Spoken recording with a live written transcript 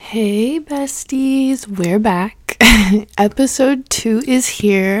Hey besties, we're back. Episode 2 is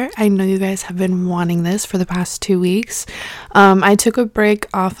here. I know you guys have been wanting this for the past 2 weeks. I took a break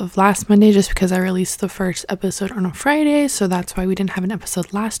off of last Monday just because I released the first episode on a Friday, so that's why we didn't have an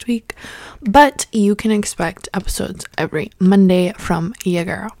episode last week. But you can expect episodes every Monday from your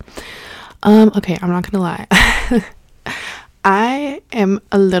girl. Okay, I'm not gonna lie. I am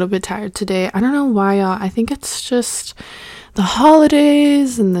a little bit tired today. I don't know why, y'all. I think it's just the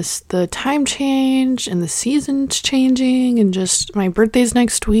holidays and the time change and the seasons changing and just my birthday's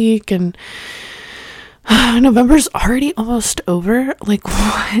next week and November's already almost over. Like,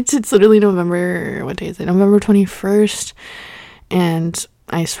 what? It's literally November, what day is it? November 21st, and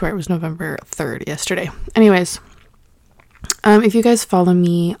I swear it was November 3rd yesterday. Anyways, if you guys follow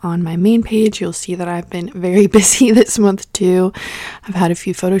me on my main page, you'll see that I've been very busy this month too. I've had a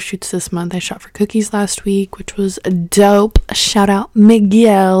few photo shoots this month. I shot for Cookies last week, which was dope. Shout out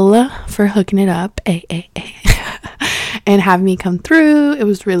Miguel for hooking it up, and having me come through. It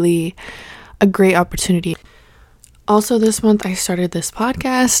was really a great opportunity. Also, this month I started this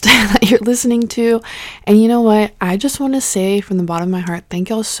podcast that you're listening to, and you know what? I just want to say from the bottom of my heart, thank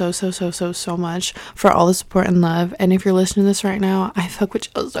y'all so much for all the support and love. And if you're listening to this right now, I fuck with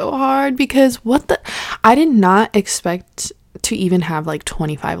y'all so hard because I did not expect to even have like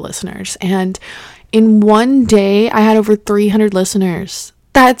 25 listeners, and in one day I had over 300 listeners.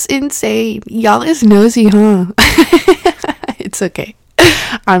 That's insane. Y'all is nosy, huh? It's okay.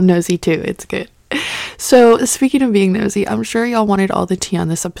 I'm nosy too. It's good. So speaking of being nosy, I'm sure y'all wanted all the tea on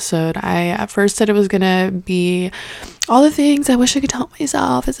this episode. I at first said it was gonna be all the things I wish I could tell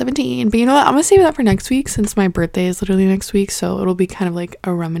myself at 17, but you know what, I'm gonna save that for next week since my birthday is literally next week, so it'll be kind of like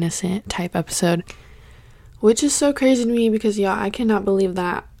a reminiscent type episode, which is so crazy to me because I cannot believe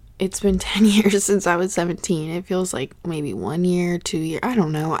that it's been 10 years since I was 17. It feels like maybe 1 year, 2 years, I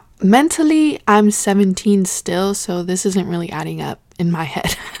don't know. Mentally I'm 17 still, so this isn't really adding up in my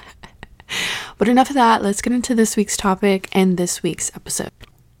head. But enough of that, let's get into this week's topic and this week's episode.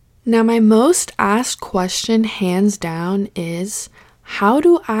 Now, my most asked question, hands down, is how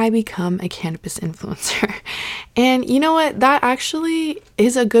do I become a cannabis influencer? And you know what? That actually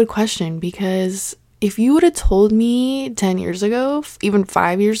is a good question because if you would have told me 10 years ago, even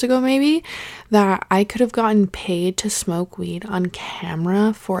 5 years ago maybe, that I could have gotten paid to smoke weed on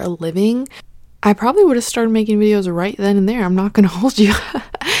camera for a living, I probably would have started making videos right then and there. I'm not going to hold you.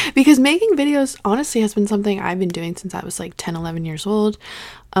 Because making videos honestly has been something I've been doing since I was like 10, 11 years old.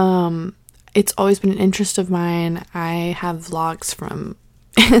 It's always been an interest of mine. I have vlogs from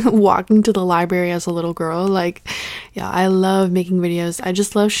walking to the library as a little girl. I love making videos. I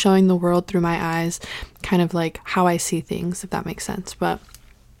just love showing the world through my eyes, kind of like how I see things, if that makes sense.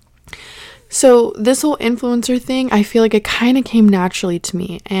 So this whole influencer thing, I feel like it kind of came naturally to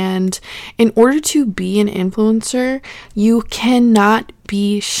me. And in order to be an influencer, you cannot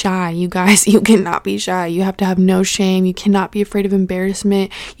be shy. You guys, you cannot be shy. You have to have no shame. You cannot be afraid of embarrassment.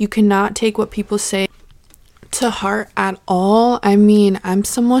 You cannot take what people say to heart at all. I mean, I'm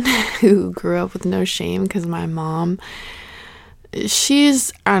someone who grew up with no shame because my mom,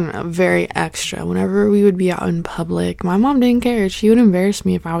 she's, I don't know, very extra. Whenever we would be out in public, my mom didn't care. She would embarrass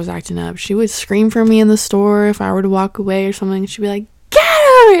me if I was acting up. She would scream for me in the store if I were to walk away or something. She'd be like, get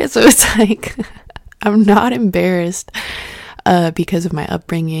out of here. So it's like, I'm not embarrassed because of my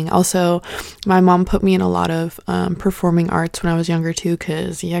upbringing. Also, my mom put me in a lot of performing arts when I was younger too,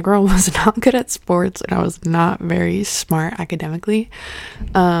 because girl was not good at sports and I was not very smart academically.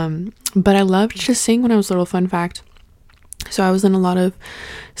 But I loved to sing when I was little, fun fact. So I was in a lot of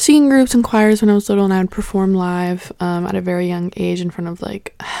singing groups and choirs when I was little, and I would perform live at a very young age in front of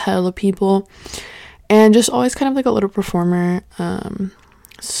like hella people, and just always kind of like a little performer.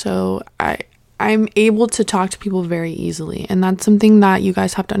 So I'm able to talk to people very easily, and that's something that you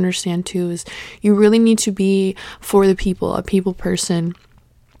guys have to understand too, is you really need to be for the people, a people person,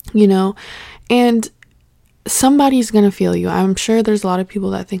 and somebody's gonna feel you. I'm sure there's a lot of people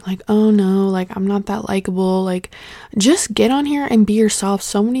that think like, oh no, like I'm not that likable. Like, just get on here and be yourself.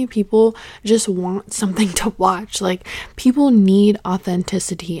 So many people just want something to watch. Like, people need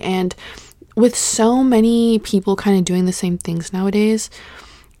authenticity, and with so many people kind of doing the same things nowadays,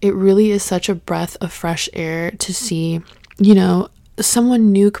 it really is such a breath of fresh air to see,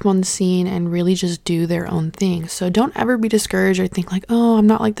 someone new come on the scene and really just do their own thing. So don't ever be discouraged or think like, oh, I'm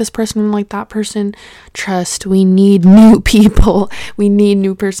not like this person, I'm like that person. Trust, we need new people. We need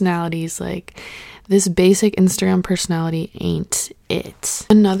new personalities. Like, this basic Instagram personality ain't it.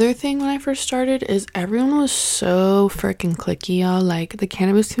 Another thing when I first started is everyone was so freaking cliquey, y'all. Like, the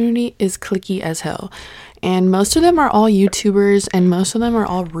cannabis community is cliquey as hell. And most of them are all YouTubers, and most of them are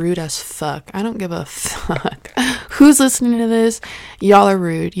all rude as fuck. I don't give a fuck who's listening to this. Y'all are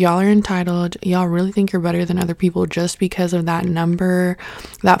rude. Y'all are entitled. Y'all really think you're better than other people just because of that number,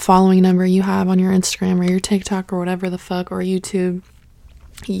 that following number you have on your Instagram or your TikTok or whatever the fuck, or YouTube.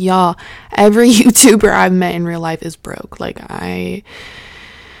 Y'all, every YouTuber I've met in real life is broke. Like, how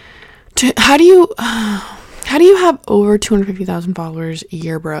do you have over 250,000 followers?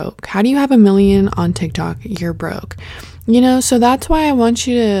 You're broke. How do you have 1 million on TikTok? You're broke. You know, so that's why I want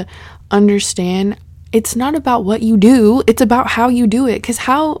you to understand it's not about what you do, it's about how you do it. Because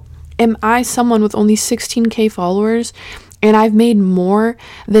how am I someone with only 16K followers and I've made more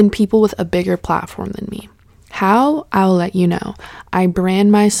than people with a bigger platform than me? How? I'll let you know. I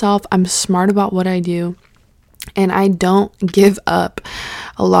brand myself. I'm smart about what I do. And I don't give up.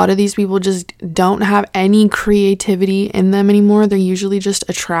 A lot of these people just don't have any creativity in them anymore. They're usually just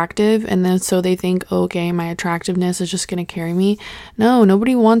attractive. And then so they think, okay, my attractiveness is just going to carry me. No,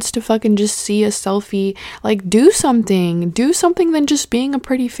 nobody wants to fucking just see a selfie. Like, do something than just being a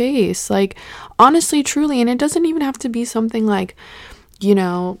pretty face. Like, honestly, truly. And it doesn't even have to be something like, you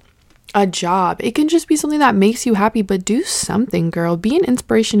know, a job. It can just be something that makes you happy, but do something, girl. Be an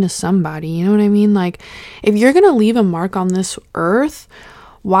inspiration to somebody. You know what I mean? Like, if you're gonna leave a mark on this earth,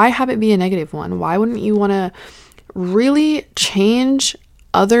 why have it be a negative one? Why wouldn't you want to really change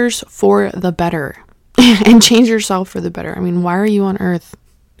others for the better and change yourself for the better? I mean, why are you on earth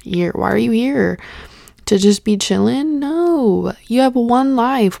here? Why are you here? To just be chilling? No, you have one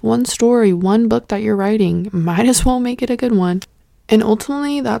life, one story, one book that you're writing. Might as well make it a good one. And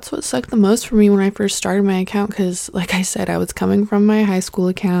ultimately, that's what sucked the most for me when I first started my account, because like I said, I was coming from my high school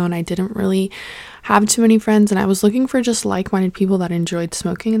account. I didn't really have too many friends, and I was looking for just like-minded people that enjoyed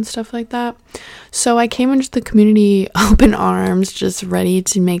smoking and stuff like that. So I came into the community open arms, just ready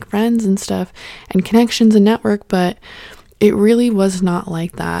to make friends and stuff and connections and network, but it really was not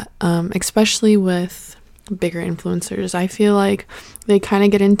like that, especially with bigger influencers. I feel like they kind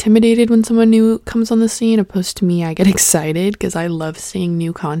of get intimidated when someone new comes on the scene, opposed to me. I get excited because I love seeing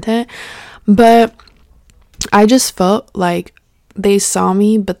new content, but I just felt like they saw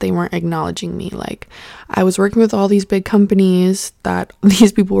me but they weren't acknowledging me. Like, I was working with all these big companies that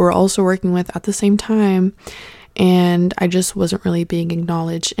these people were also working with at the same time, and I just wasn't really being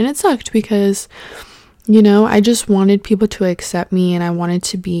acknowledged, and it sucked because, you know, I just wanted people to accept me, and I wanted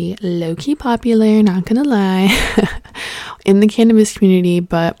to be low-key popular, not gonna lie, in the cannabis community.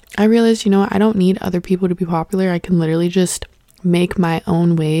 But I realized, you know, I don't need other people to be popular. I can literally just make my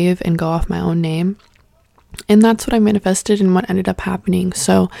own wave and go off my own name. And that's what I manifested and what ended up happening.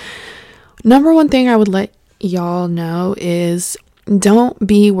 So, number one thing I would let y'all know is don't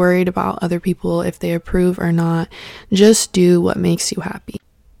be worried about other people if they approve or not. Just do what makes you happy.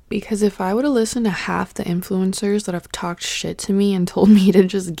 Because if I would have listened to half the influencers that have talked shit to me and told me to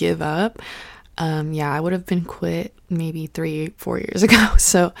just give up, I would have been quit maybe 3-4 years ago.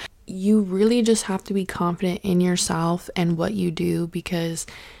 So you really just have to be confident in yourself and what you do, because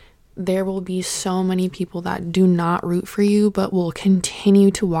there will be so many people that do not root for you but will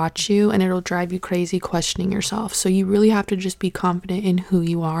continue to watch you, and it'll drive you crazy questioning yourself. So you really have to just be confident in who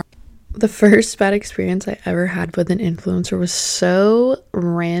you are. The first bad experience I ever had with an influencer was so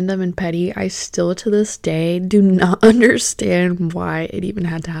random and petty. I still to this day do not understand why it even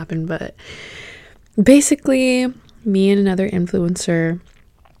had to happen. But basically, me and another influencer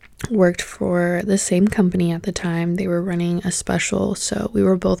worked for the same company at the time. They were running a special, so we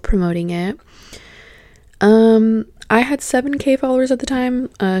were both promoting it. I had 7K followers at the time.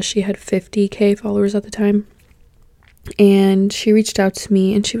 She had 50K followers at the time. And she reached out to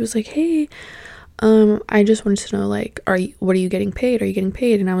me and she was like, hey, I just wanted to know, like, what are you getting paid? Are you getting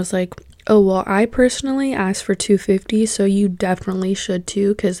paid? And I was like, oh, well, I personally asked for $250, so you definitely should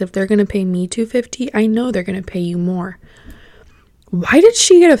too, because if they're gonna pay me $250, I know they're gonna pay you more. Why did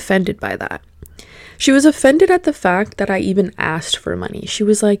she get offended by that? She was offended at the fact that I even asked for money. She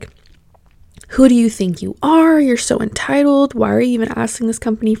was like, who do you think you are? You're so entitled. Why are you even asking this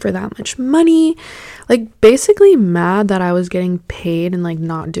company for that much money? Like, basically mad that I was getting paid and like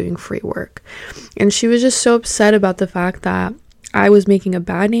not doing free work. And she was just so upset about the fact that I was making a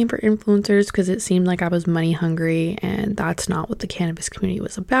bad name for influencers because it seemed like I was money hungry, and that's not what the cannabis community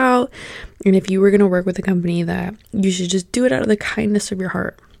was about. And if you were going to work with a company, that you should just do it out of the kindness of your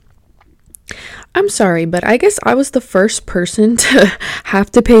heart. I'm sorry, but I guess I was the first person to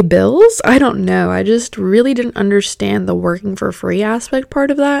have to pay bills. I don't know. I just really didn't understand the working for free aspect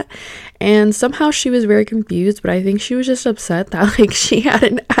part of that. And somehow she was very confused, but I think she was just upset that like she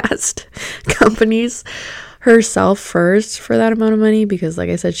hadn't asked companies herself first for that amount of money, because like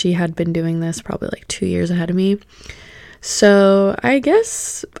I said, she had been doing this probably like 2 years ahead of me. So I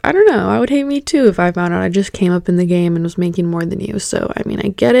guess, I don't know, I would hate me too if I found out I just came up in the game and was making more than you. So I mean, I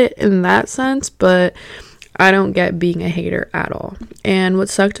get it in that sense, but I don't get being a hater at all. And what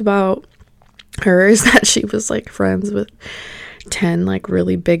sucked about her is that she was like friends with 10 like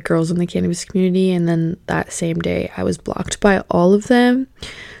really big girls in the cannabis community, and then that same day I was blocked by all of them.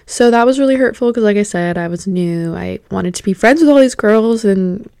 So that was really hurtful, because like I said, I was new. I wanted to be friends with all these girls,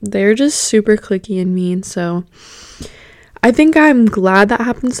 and they're just super cliquey and mean. So I think I'm glad that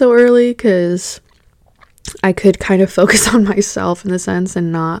happened so early, because I could kind of focus on myself in the sense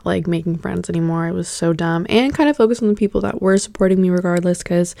and not like making friends anymore. It was so dumb, and kind of focus on the people that were supporting me regardless,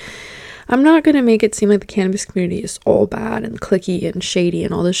 because I'm not going to make it seem like the cannabis community is all bad and cliquey and shady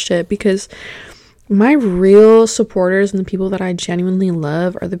and all this shit, because my real supporters and the people that I genuinely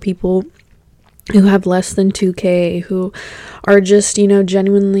love are the people who have less than 2K, who are just, you know,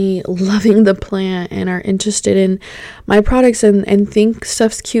 genuinely loving the plant and are interested in my products and think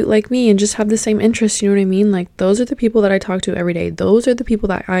stuff's cute like me and just have the same interests, you know what I mean? Like, those are the people that I talk to every day. Those are the people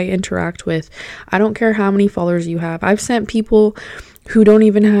that I interact with. I don't care how many followers you have. I've sent people who don't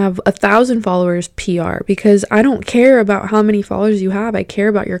even have 1,000 followers PR, because I don't care about how many followers you have. I care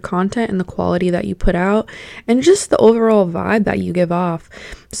about your content and the quality that you put out and just the overall vibe that you give off.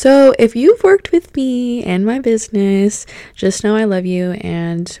 So if you've worked with me and my business, just know I love you.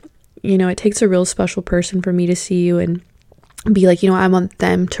 And, you know, it takes a real special person for me to see you and be like, you know, I want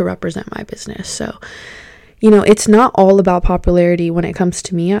them to represent my business. So, you know, it's not all about popularity when it comes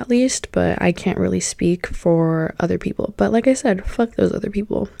to me, at least, but I can't really speak for other people. But like I said, fuck those other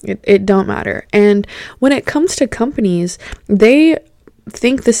people. It don't matter. And when it comes to companies, they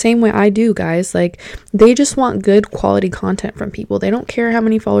think the same way I do, guys. Like, they just want good quality content from people. They don't care how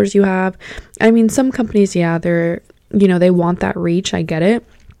many followers you have. I mean, some companies, yeah, they're, you know, they want that reach. I get it.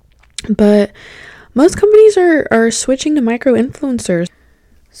 But most companies are switching to micro influencers.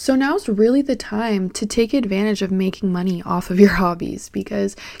 So now's really the time to take advantage of making money off of your hobbies,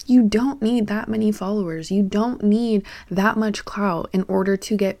 because you don't need that many followers. You don't need that much clout in order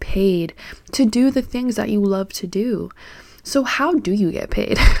to get paid to do the things that you love to do. So how do you get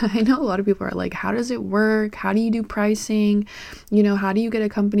paid? I know a lot of people are like, how does it work? How do you do pricing? You know, how do you get a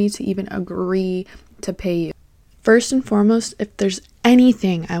company to even agree to pay you? First and foremost, if there's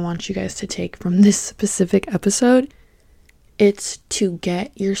anything I want you guys to take from this specific episode, it's to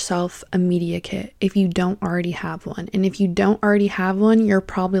get yourself a media kit if you don't already have one. And if you don't already have one, you're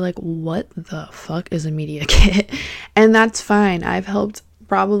probably like, what the fuck is a media kit? And that's fine. I've helped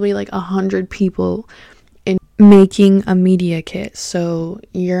probably like 100 people in making a media kit. So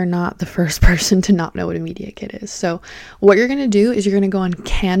you're not the first person to not know what a media kit is. So what you're going to do is you're going to go on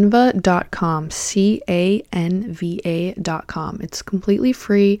canva.com, canva.com. It's completely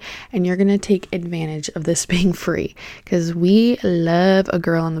free, and you're going to take advantage of this being free, because we love a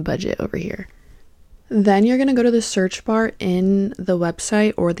girl on the budget over here. Then you're going to go to the search bar in the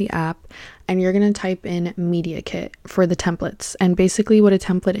website or the app, and you're going to type in media kit for the templates. And basically what a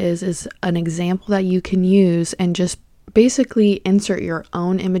template is an example that you can use and just basically insert your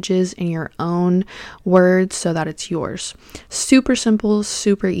own images in your own words so that it's yours. Super simple,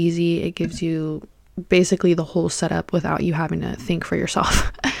 super easy. It gives you basically the whole setup without you having to think for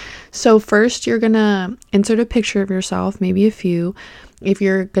yourself. So first you're going to insert a picture of yourself, maybe a few. If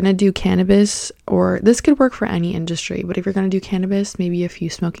you're going to do cannabis, or this could work for any industry, but if you're going to do cannabis, maybe a few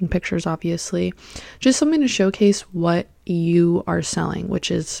smoking pictures, obviously. Just something to showcase what you are selling,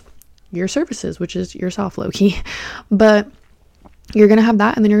 which is your services, which is yourself, low-key. But you're going to have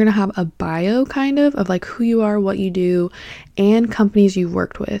that, and then you're going to have a bio kind of like who you are, what you do, and companies you've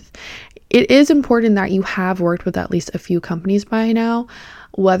worked with. It is important that you have worked with at least a few companies by now,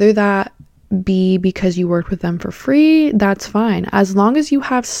 whether that be because you worked with them for free, that's fine. As long as you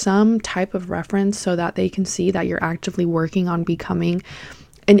have some type of reference so that they can see that you're actively working on becoming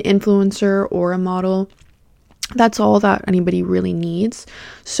an influencer or a model, that's all that anybody really needs.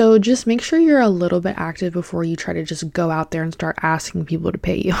 So just make sure you're a little bit active before you try to just go out there and start asking people to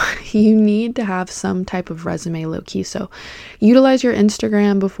pay you. You need to have some type of resume, low-key. So utilize your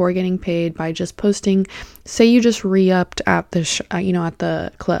Instagram before getting paid by just posting. Say you just re-upped at the at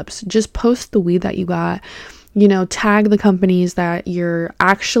the clubs, just post the weed that you got, tag the companies that you're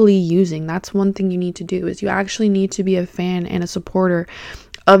actually using. That's one thing you need to do, is you actually need to be a fan and a supporter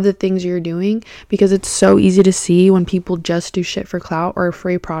of the things you're doing, because it's so easy to see when people just do shit for clout or a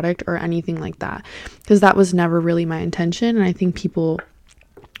free product or anything like that, because that was never really my intention. And I think people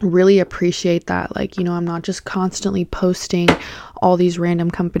really appreciate that, like, I'm not just constantly posting all these random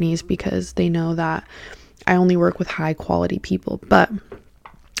companies, because they know that I only work with high quality people. But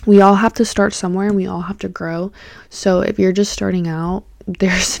we all have to start somewhere and we all have to grow. So if you're just starting out,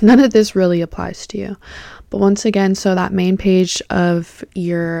 there's none of this really applies to you. But once again, so that main page of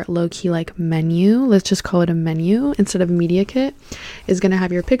your low-key like menu, let's just call it a menu instead of a media kit, is going to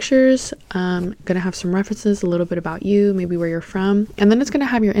have your pictures, going to have some references, a little bit about you, maybe where you're from, and then it's going to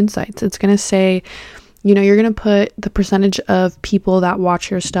have your insights. It's going to say, you're going to put the percentage of people that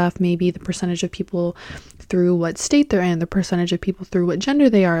watch your stuff, maybe the percentage of people through what state they're in, the percentage of people through what gender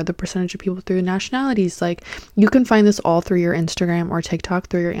they are, the percentage of people through nationalities. Like, you can find this all through your Instagram or TikTok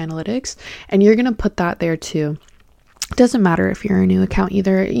through your analytics, and you're going to put that there too. It doesn't matter if you're a new account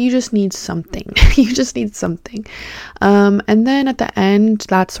either. You just need something. You just need something. And then at the end,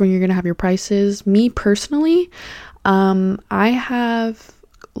 that's when you're going to have your prices. Me personally, I have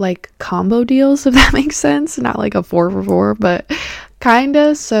like combo deals, if that makes sense. Not like a 4 for 4, but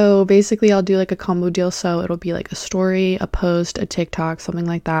kinda. So basically I'll do like a combo deal, so it'll be like a story, a post, a TikTok, something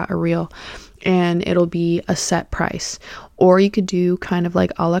like that, a reel, and it'll be a set price. Or you could do kind of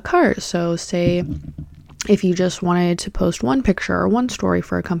like a la carte. So say if you just wanted to post one picture or one story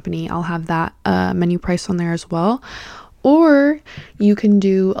for a company, I'll have that menu price on there as well. Or you can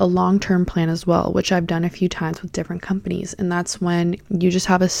do a long-term plan as well, which I've done a few times with different companies. And that's when you just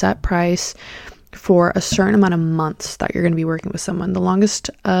have a set price for a certain amount of months that you're going to be working with someone. The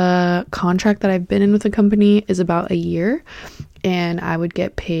longest contract that I've been in with a company is about a year, and I would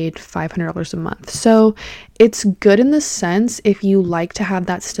get paid $500 a month. So it's good in the sense if you like to have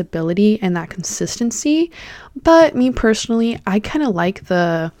that stability and that consistency. But me personally, I kind of like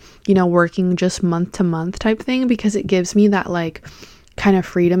the, working just month to month type thing, because it gives me that like kind of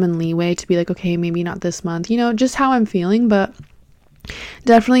freedom and leeway to be like, okay, maybe not this month, just how I'm feeling. But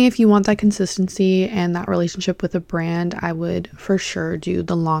definitely, if you want that consistency and that relationship with a brand, I would for sure do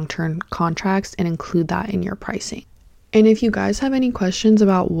the long-term contracts and include that in your pricing. And if you guys have any questions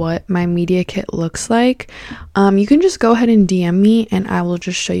about what my media kit looks like, you can just go ahead and DM me and I will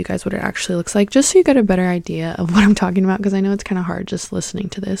just show you guys what it actually looks like, just so you get a better idea of what I'm talking about, because I know it's kind of hard just listening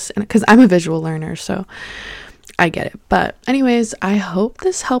to this, and because I'm a visual learner, so I get it. But anyways, I hope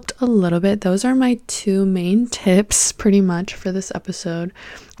this helped a little bit. Those are my 2 main tips pretty much for this episode,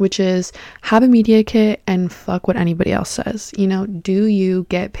 which is have a media kit and fuck what anybody else says. Do you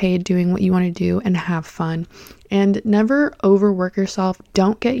get paid doing what you want to do and have fun, and never overwork yourself.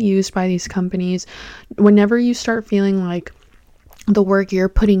 Don't get used by these companies. Whenever you start feeling like the work you're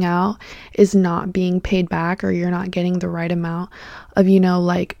putting out is not being paid back, or you're not getting the right amount of,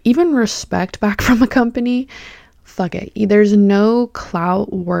 like even respect back from a company, fuck it. There's no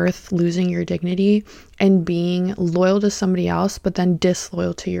clout worth losing your dignity and being loyal to somebody else, but then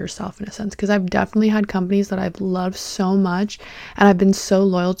disloyal to yourself in a sense. Because I've definitely had companies that I've loved so much and I've been so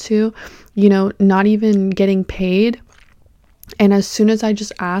loyal to, not even getting paid. And as soon as I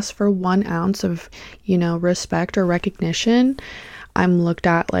just ask for 1 ounce of, respect or recognition, I'm looked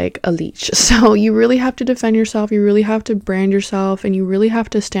at like a leech. So you really have to defend yourself. You really have to brand yourself, and you really have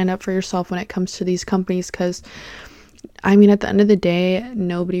to stand up for yourself when it comes to these companies, because at the end of the day,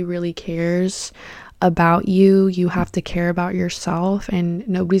 nobody really cares about you. You have to care about yourself, and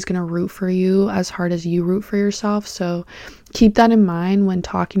nobody's going to root for you as hard as you root for yourself. So keep that in mind when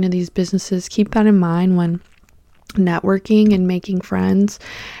talking to these businesses. Keep that in mind when networking and making friends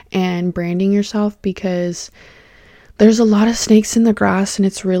and branding yourself, because there's a lot of snakes in the grass, and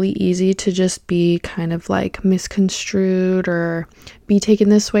it's really easy to just be kind of like misconstrued or be taken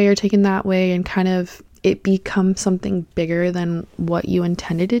this way or taken that way, and kind of it becomes something bigger than what you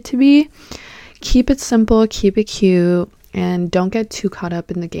intended it to be. Keep it simple, keep it cute, and don't get too caught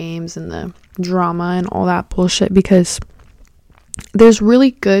up in the games and the drama and all that bullshit, because there's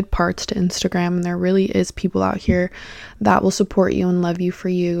really good parts to Instagram, and there really is people out here that will support you and love you for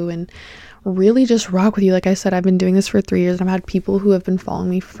you and really just rock with you. Like I said, I've been doing this for 3 years, and I've had people who have been following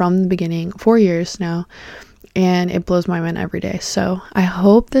me from the beginning, 4 years now, and it blows my mind every day. So I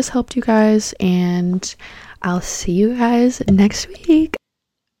hope this helped you guys, and I'll see you guys next week.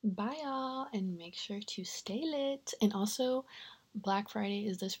 Bye y'all, and make sure to stay lit. And also, Black Friday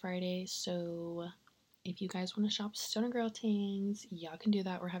is this Friday, so if you guys want to shop Stoner Girl things, y'all can do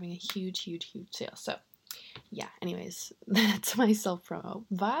that. We're having a huge sale. So yeah, anyways, that's my self promo.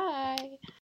 Bye.